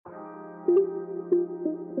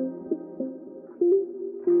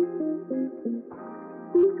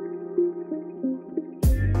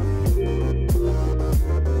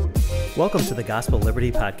Welcome to the Gospel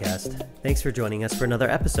Liberty Podcast. Thanks for joining us for another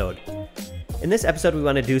episode. In this episode, we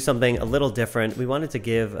want to do something a little different. We wanted to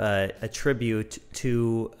give a tribute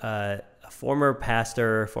to a former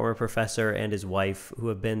pastor, former professor, and his wife, who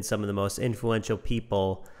have been some of the most influential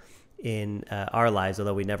people in our lives,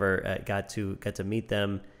 although we never got to meet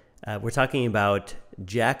them. We're talking about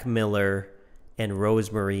Jack Miller and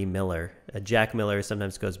Rosemary Miller. Jack Miller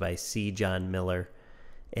sometimes goes by C. John Miller.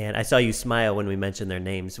 And I saw you smile when we mentioned their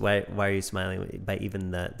names. Why are you smiling by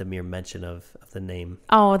even the mere mention of the name?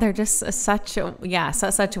 Oh, they're just such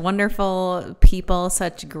wonderful people,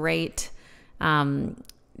 such great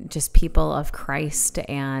just people of Christ,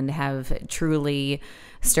 and have truly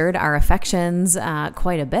stirred our affections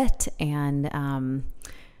quite a bit. And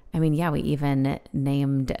we even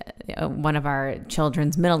named one of our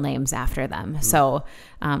children's middle names after them. Mm. So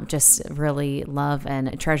just really love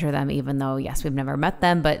and treasure them, even though, yes, we've never met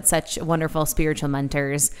them, but such wonderful spiritual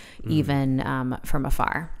mentors, even from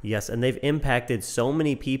afar. Yes, and they've impacted so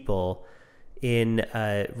many people in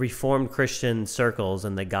Reformed Christian circles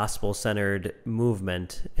and the gospel-centered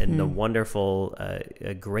movement and the wonderful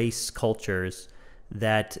grace cultures,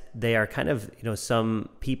 that they are kind of, some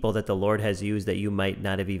people that the Lord has used that you might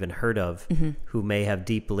not have even heard of, who may have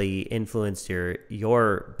deeply influenced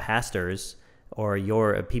your pastors or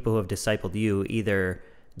your people who have discipled you, either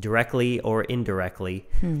directly or indirectly.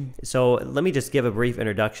 So let me just give a brief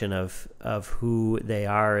introduction of who they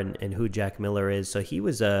are and who Jack Miller is. So he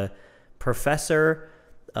was a professor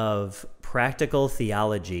of practical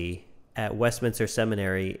theology at Westminster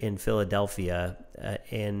Seminary in Philadelphia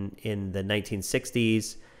in the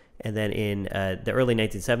 1960s, and then in the early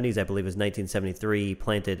 1970s, I believe it was 1973, he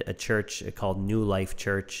planted a church called New Life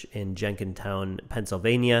Church in Jenkintown,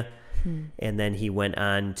 Pennsylvania. And then he went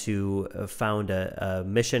on to found a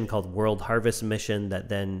mission called World Harvest Mission that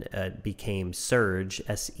then became Serge,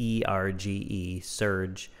 S-E-R-G-E,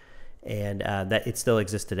 Serge, and that it still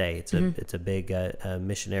exists today. It's a big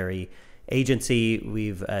missionary agency.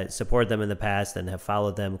 We've supported them in the past and have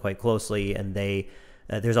followed them quite closely. And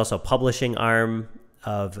there's also a publishing arm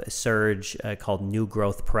of Serge called New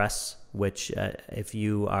Growth Press, which if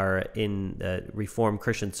you are in Reformed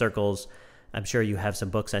Christian circles, I'm sure you have some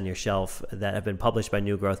books on your shelf that have been published by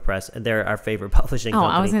New Growth Press, and they're our favorite publishing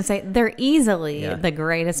company. I was going to say, they're easily the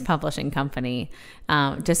greatest publishing company.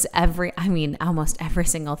 Almost every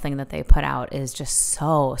single thing that they put out is just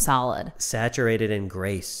so solid. Saturated in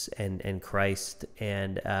grace and Christ.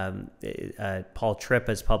 And Paul Tripp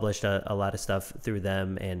has published a lot of stuff through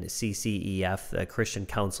them, and CCEF, the Christian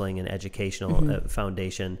Counseling and Educational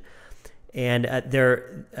Foundation. And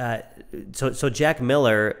so Jack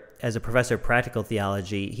Miller, as a professor of practical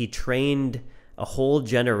theology, he trained a whole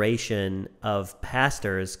generation of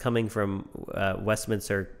pastors coming from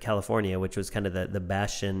Westminster, California, which was kind of the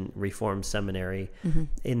bastion Reformed seminary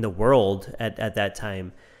in the world at that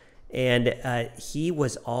time. And he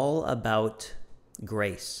was all about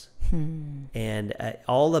grace and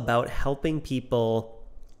all about helping people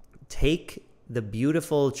take the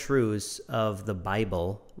beautiful truths of the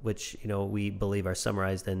Bible, which we believe are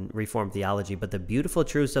summarized in Reformed theology, but the beautiful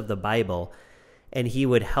truths of the Bible, and he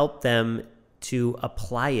would help them to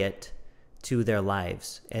apply it to their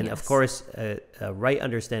lives. And of course, a right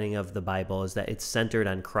understanding of the Bible is that it's centered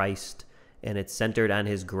on Christ and it's centered on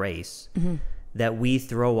his grace, that we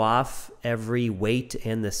throw off every weight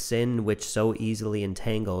and the sin which so easily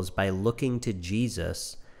entangles by looking to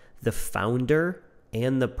Jesus, the founder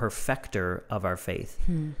and the perfecter of our faith.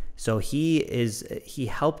 So he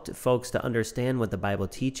helped folks to understand what the Bible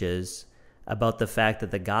teaches about the fact that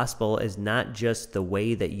the gospel is not just the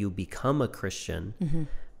way that you become a Christian,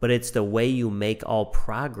 but it's the way you make all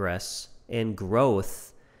progress and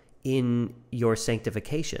growth in your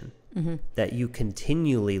sanctification, that you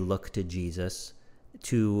continually look to Jesus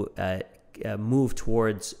to move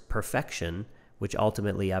towards perfection, which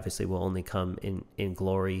ultimately obviously will only come in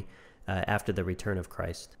glory after the return of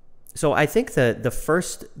Christ. So I think the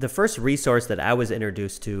first resource that I was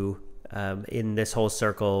introduced to in this whole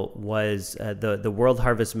circle was the World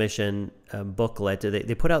Harvest Mission booklet.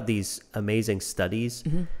 They put out these amazing studies,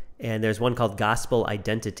 and there's one called Gospel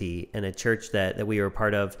Identity, and a church that we were a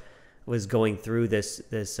part of was going through this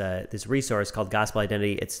resource called Gospel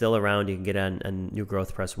Identity. It's still around. You can get it on New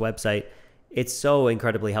Growth Press website. It's so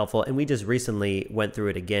incredibly helpful, and we just recently went through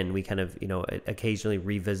it again. We kind of occasionally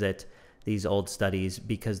revisit these old studies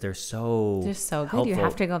because they're so helpful. Good. You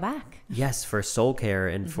have to go back. Yes, for soul care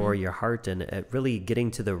and for your heart, and really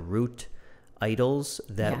getting to the root idols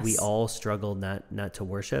that we all struggle not to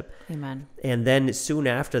worship. Amen. And then soon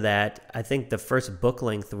after that, I think the first book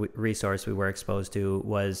length resource we were exposed to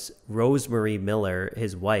was Rosemary Miller,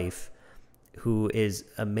 his wife, who is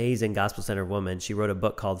amazing gospel-centered woman. She wrote a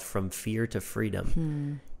book called From Fear to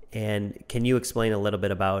Freedom. And can you explain a little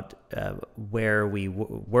bit about where we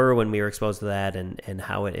were when we were exposed to that, and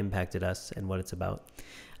how it impacted us and what it's about?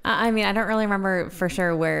 I mean, I don't really remember for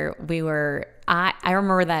sure where we were. I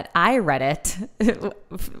remember that I read it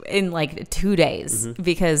in like 2 days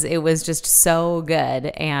because it was just so good.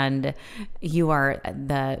 And you are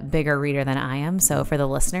the bigger reader than I am. So for the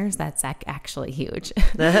listeners, that's actually huge.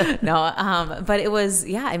 No, but it was,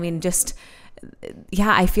 I mean,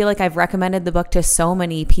 I feel like I've recommended the book to so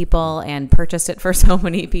many people and purchased it for so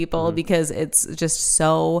many people because it's just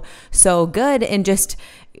so good, and just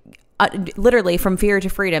literally From Fear to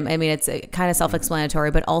Freedom. I mean, it's kind of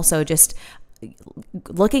self-explanatory, but also just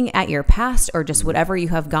looking at your past or just whatever you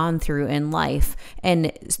have gone through in life,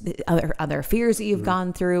 and other fears that you've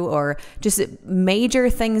gone through, or just major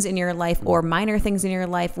things in your life or minor things in your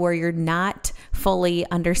life where you're not fully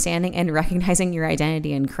understanding and recognizing your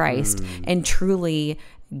identity in Christ and truly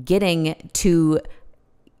getting to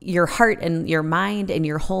your heart and your mind and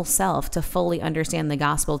your whole self to fully understand the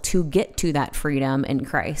gospel, to get to that freedom in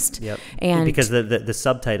Christ. Yep. And because the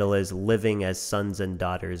subtitle is Living as Sons and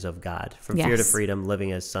Daughters of God. From Fear to Freedom,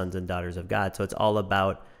 Living as Sons and Daughters of God. So it's all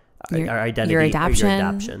about our identity, your adoption. Your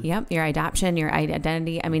adoption. Yep. Your adoption, your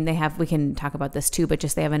identity. I mean, we can talk about this too, but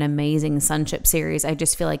they have an amazing sonship series. I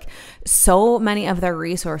just feel like so many of their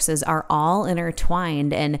resources are all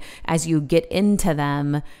intertwined. And as you get into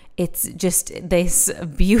them, it's just this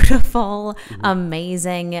beautiful,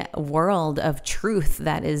 amazing world of truth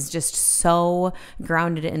that is just so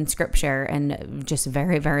grounded in Scripture and just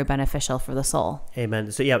very, very beneficial for the soul.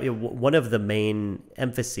 Amen. So one of the main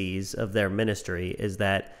emphases of their ministry is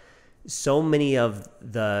that so many of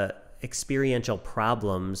the experiential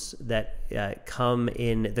problems that come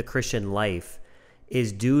in the Christian life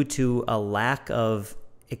is due to a lack of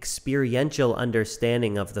experiential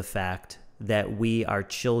understanding of the fact that we are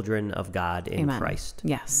children of God in Christ.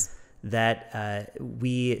 Yes. That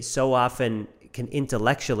we so often can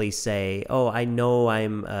intellectually say, "Oh, I know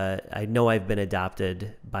I've been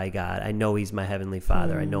adopted by God. I know He's my heavenly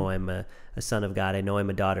Father. I know I'm a son of God. I know I'm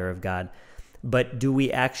a daughter of God." But do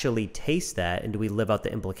we actually taste that, and do we live out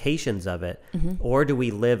the implications of it, or do we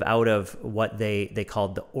live out of what they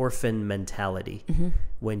called the orphan mentality?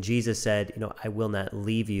 When Jesus said, "I will not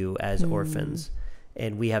leave you as orphans."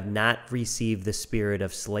 And we have not received the spirit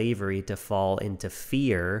of slavery to fall into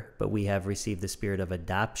fear, but we have received the spirit of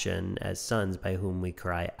adoption as sons, by whom we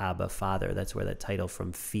cry, Abba, Father. That's where that title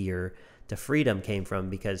From Fear to Freedom came from,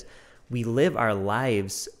 because we live our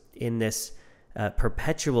lives in this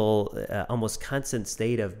perpetual, almost constant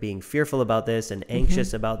state of being fearful about this and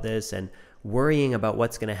anxious about this and worrying about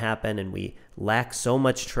what's going to happen. And we lack so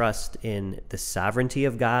much trust in the sovereignty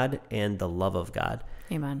of God and the love of God.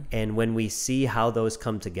 Amen. And when we see how those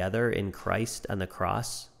come together in Christ on the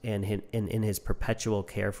cross and in His perpetual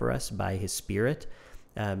care for us by His Spirit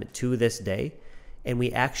to this day, and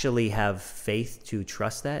we actually have faith to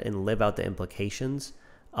trust that and live out the implications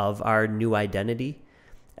of our new identity,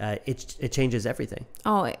 it changes everything.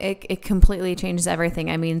 Oh, it completely changes everything.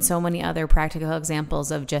 I mean, so many other practical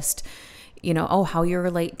examples of just, how you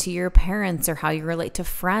relate to your parents, or how you relate to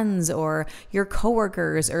friends or your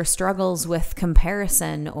coworkers, or struggles with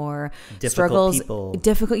comparison, or difficult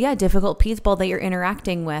people that you're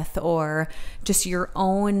interacting with, or just your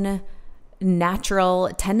own natural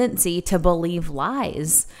tendency to believe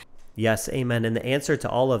lies. Yes, amen. And the answer to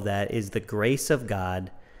all of that is the grace of God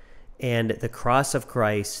and the cross of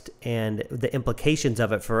Christ and the implications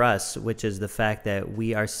of it for us, which is the fact that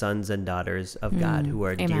we are sons and daughters of God who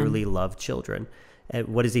are dearly loved children. And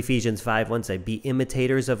what does Ephesians 5:1 say? Be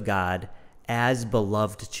imitators of God as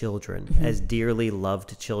beloved children, as dearly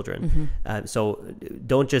loved children. So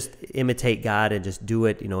don't just imitate God and just do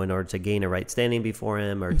it, in order to gain a right standing before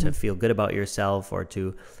Him, or to feel good about yourself, or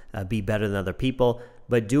to be better than other people.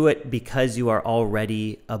 But do it because you are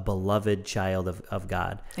already a beloved child of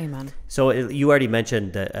God. Amen. So you already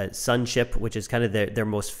mentioned the sonship, which is kind of their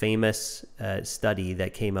most famous study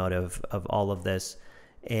that came out of all of this.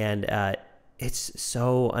 And it's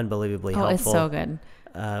so unbelievably helpful. It's so good.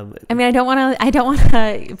 I mean, I don't want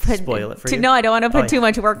to spoil it for you. No, I don't want to put too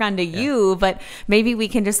much work onto you, but maybe we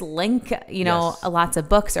can just link, lots of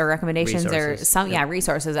books or recommendations resources. Or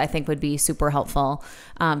resources I think would be super helpful,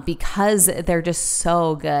 because they're just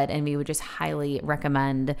so good, and we would just highly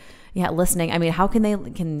recommend listening. I mean, how can they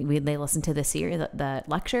listen to the series, the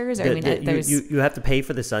lectures? Or, you have to pay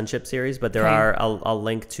for the sonship series, but there are, I'll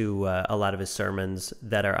link to a lot of his sermons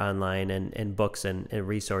that are online, and books and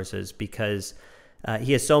resources, because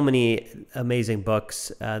He has so many amazing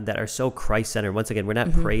books that are so Christ-centered. Once again, we're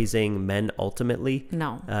not praising men ultimately,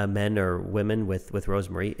 No. Men or women with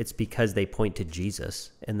Rosemary. It's because they point to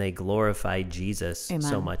Jesus and they glorify Jesus Amen.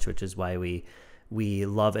 so much, which is why we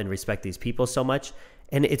love and respect these people so much.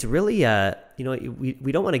 And it's really,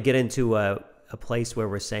 we don't want to get into a place where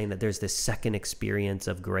we're saying that there's this second experience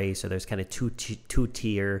of grace, or there's kind of two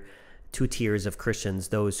tiers of Christians,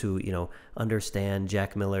 those who, understand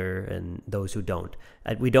Jack Miller and those who don't.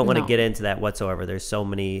 We don't want to get into that whatsoever. There's so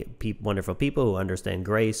many wonderful people who understand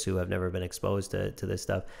grace, who have never been exposed to this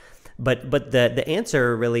stuff. But the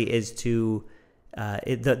answer really is to,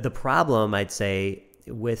 the problem, I'd say,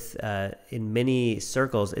 with in many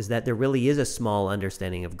circles, is that there really is a small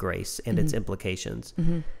understanding of grace and its implications.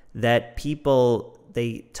 That people,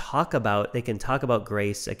 they can talk about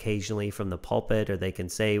grace occasionally from the pulpit, or they can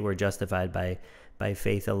say we're justified by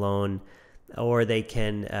faith alone, or they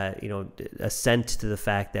can assent to the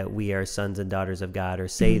fact that we are sons and daughters of God, or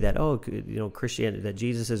say that Christianity, that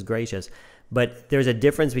Jesus is gracious. But there's a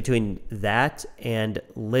difference between that and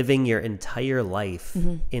living your entire life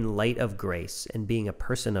in light of grace and being a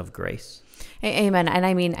person of grace. Amen. And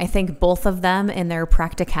I mean, I think both of them, in their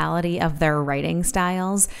practicality of their writing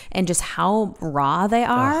styles and just how raw they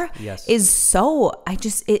are, yes. it is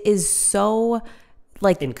so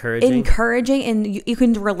like encouraging, and you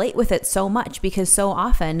can relate with it so much, because so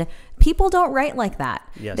often people don't write like that.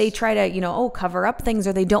 Yes. They try to, cover up things,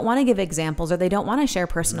 or they don't want to give examples, or they don't want to share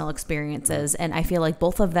personal experiences. And I feel like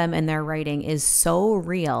both of them in their writing is so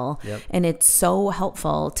real, and it's so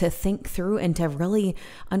helpful to think through and to really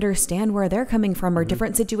understand where they're coming from, or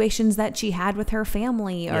different situations that she had with her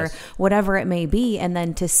family, or whatever it may be. And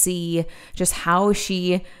then to see just how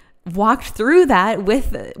she walked through that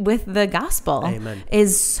with the gospel. Amen.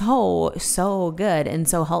 Is so good and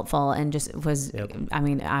so helpful, and just was, I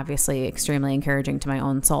mean, obviously extremely encouraging to my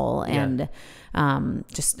own soul, and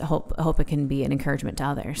just hope it can be an encouragement to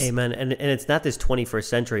others. Amen. And it's not this 21st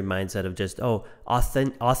century mindset of just,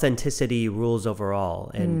 authenticity rules over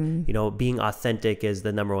all, and being authentic is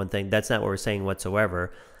the number one thing. That's not what we're saying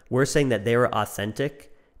whatsoever. We're saying that they were authentic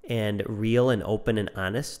and real and open and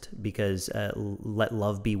honest, because let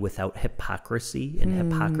love be without hypocrisy, and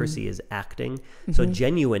hypocrisy is acting. So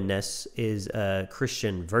genuineness is a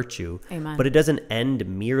Christian virtue. Amen. But it doesn't end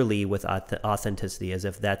merely with authenticity, as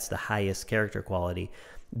if that's the highest character quality.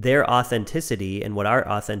 Their authenticity, and what our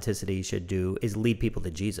authenticity should do, is lead people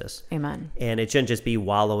to Jesus. Amen. And it shouldn't just be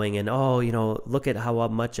wallowing in, look at how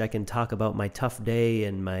much I can talk about my tough day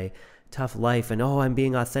and my tough life, and I'm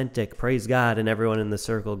being authentic, praise God, and everyone in the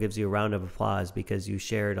circle gives you a round of applause because you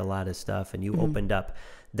shared a lot of stuff and you opened up.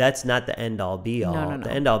 That's not the end all be all. No.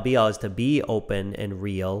 The end all be all is to be open and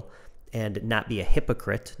real, and not be a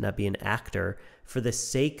hypocrite, not be an actor, for the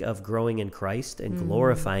sake of growing in Christ and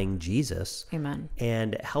glorifying Jesus. Amen.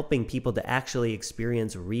 And helping people to actually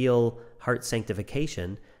experience real heart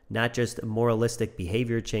sanctification, not just moralistic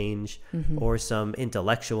behavior change or some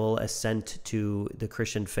intellectual assent to the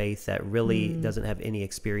Christian faith that really doesn't have any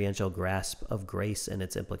experiential grasp of grace and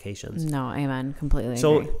its implications. No, amen. Completely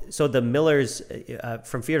agree. So the Millers,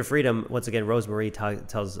 from Fear to Freedom, once again, Rosemary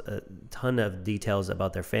tells a ton of details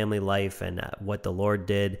about their family life and what the Lord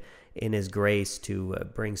did in his grace to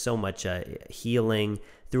bring so much healing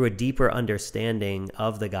through a deeper understanding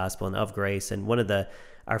of the gospel and of grace. And one of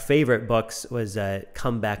our favorite books was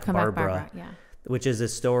Come Back Barbara, which is a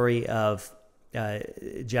story of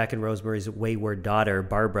Jack and Rosemary's wayward daughter,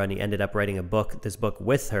 Barbara, and he ended up writing this book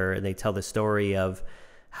with her, and they tell the story of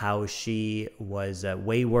how she was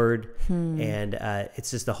wayward, and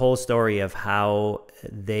it's just the whole story of how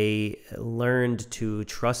they learned to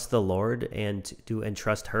trust the Lord and to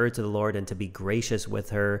entrust her to the Lord, and to be gracious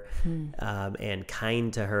with her and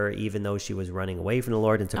kind to her, even though she was running away from the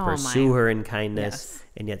Lord, and to pursue her in kindness,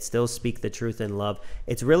 and yet still speak the truth in love.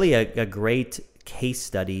 It's really a great case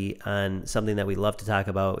study on something that we love to talk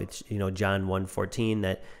about. It's John 1:14,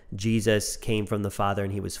 that Jesus came from the Father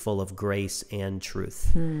and he was full of grace and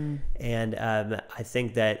truth. And I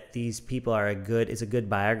think that these people it's a good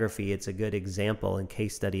biography. It's a good example and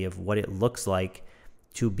case study of what it looks like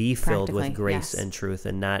to be filled with grace and truth,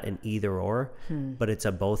 and not an either or, but it's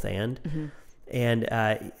a both and. And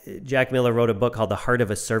Jack Miller wrote a book called The Heart of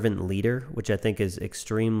a Servant Leader, which I think is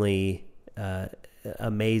extremely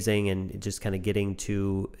amazing, and just kind of getting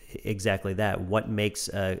to exactly that. What makes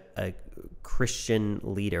a Christian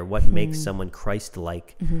leader? What makes someone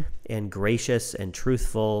Christ-like and gracious and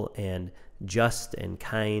truthful and just and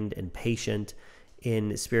kind and patient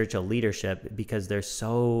in spiritual leadership, because there's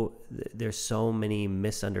so many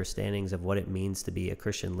misunderstandings of what it means to be a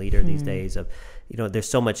Christian leader these days. Of, there's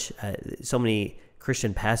so many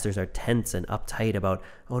Christian pastors are tense and uptight about,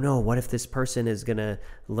 oh no, what if this person is going to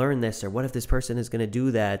learn this, or what if this person is going to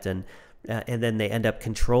do that, and then they end up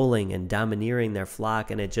controlling and domineering their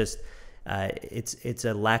flock, and it just it's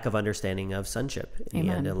a lack of understanding of sonship in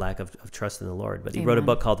the end, a lack of trust in the Lord. But he wrote a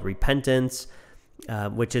book called Repentance,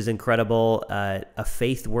 which is incredible. A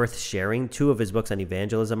Faith Worth Sharing. 2 of his books on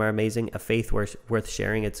evangelism are amazing. A Faith Worth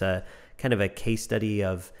Sharing. It's a kind of a case study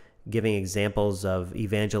of giving examples of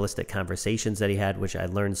evangelistic conversations that he had, which I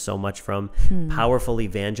learned so much from. Powerful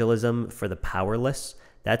Evangelism for the Powerless.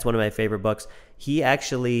 That's one of my favorite books.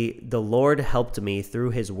 The Lord helped me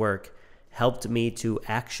through his work, helped me to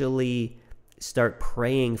actually start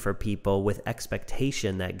praying for people with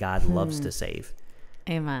expectation that God loves to save.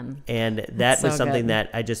 Amen. And that was something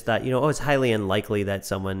that I just thought, it's highly unlikely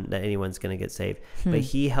that anyone's going to get saved. But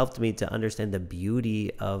he helped me to understand the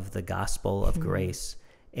beauty of the gospel of grace,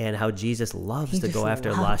 and how Jesus loves to go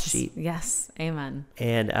after lost sheep. Yes. Amen.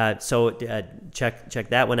 And so check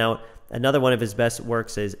that one out. Another one of his best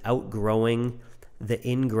works is Outgrowing the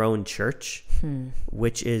Ingrown Church,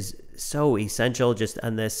 which is so essential just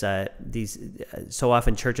on this. So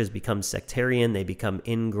often churches become sectarian. They become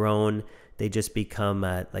ingrown. They just become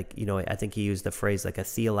I think he used the phrase like a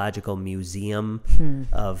theological museum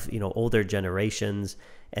of, older generations.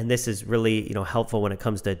 And this is really, helpful when it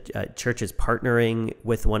comes to churches partnering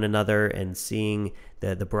with one another and seeing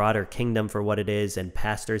the broader kingdom for what it is. And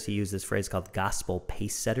pastors, he used this phrase called gospel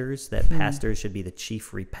pace setters, that pastors should be the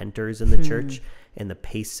chief repenters in the church and the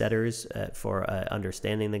pace setters for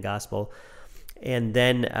understanding the gospel. And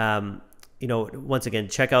then, once again,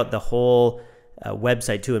 check out the whole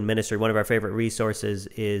website too in ministry. One of our favorite resources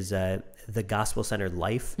is The Gospel Centered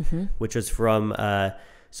Life, which was from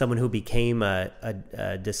someone who became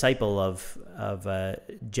a disciple of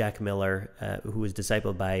Jack Miller, who was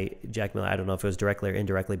discipled by Jack Miller. I don't know if it was directly or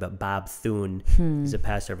indirectly, but Bob Thune is a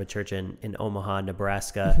pastor of a church in Omaha,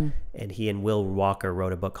 Nebraska, and he and Will Walker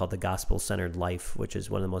wrote a book called The Gospel Centered Life, which is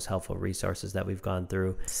one of the most helpful resources that we've gone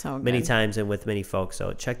through many times and with many folks.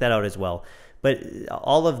 So check that out as well. But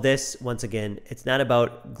all of this, once again, it's not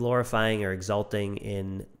about glorifying or exalting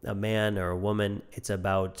in a man or a woman. It's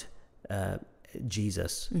about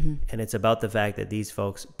Jesus. And it's about the fact that these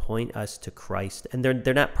folks point us to Christ. And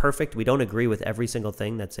they're not perfect. We don't agree with every single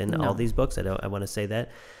thing that's in all these books. I want to say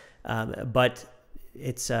that. But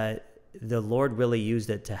it's the Lord really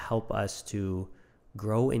used it to help us to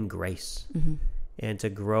grow in grace and to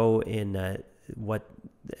grow in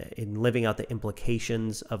living out the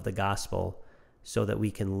implications of the gospel, so that we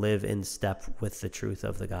can live in step with the truth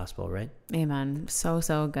of the gospel, right? Amen. So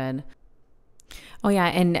good. Oh yeah,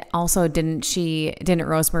 and also didn't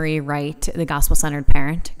Rosemary write The Gospel Centered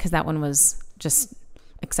Parent? Because that one was just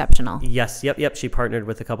exceptional. Yes, yep. She partnered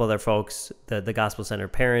with a couple other folks. The Gospel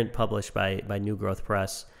Centered Parent, published by New Growth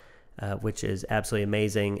Press, which is absolutely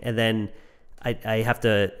amazing. And then I have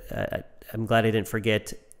to. I'm glad I didn't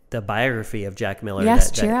forget the biography of Jack Miller. Yes,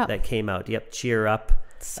 Cheer Up. That came out. Yep, Cheer Up.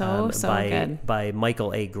 So good. By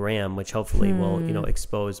Michael A. Graham, which hopefully will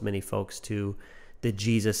expose many folks to the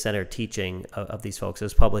Jesus-centered teaching of these folks. It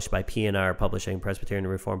was published by P&R Publishing, Presbyterian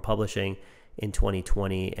Reformed Publishing, in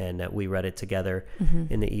 2020, and we read it together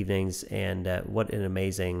in the evenings. And what an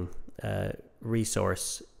amazing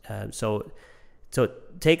resource! So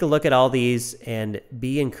take a look at all these and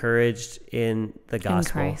be encouraged in the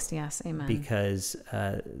gospel. In Christ, yes, amen. Because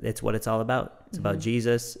it's what it's all about. It's about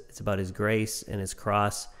Jesus. It's about his grace and his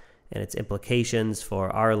cross and its implications for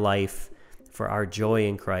our life, for our joy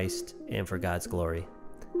in Christ, and for God's glory.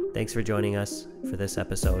 Thanks for joining us for this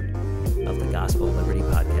episode of the Gospel Liberty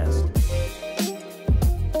Podcast.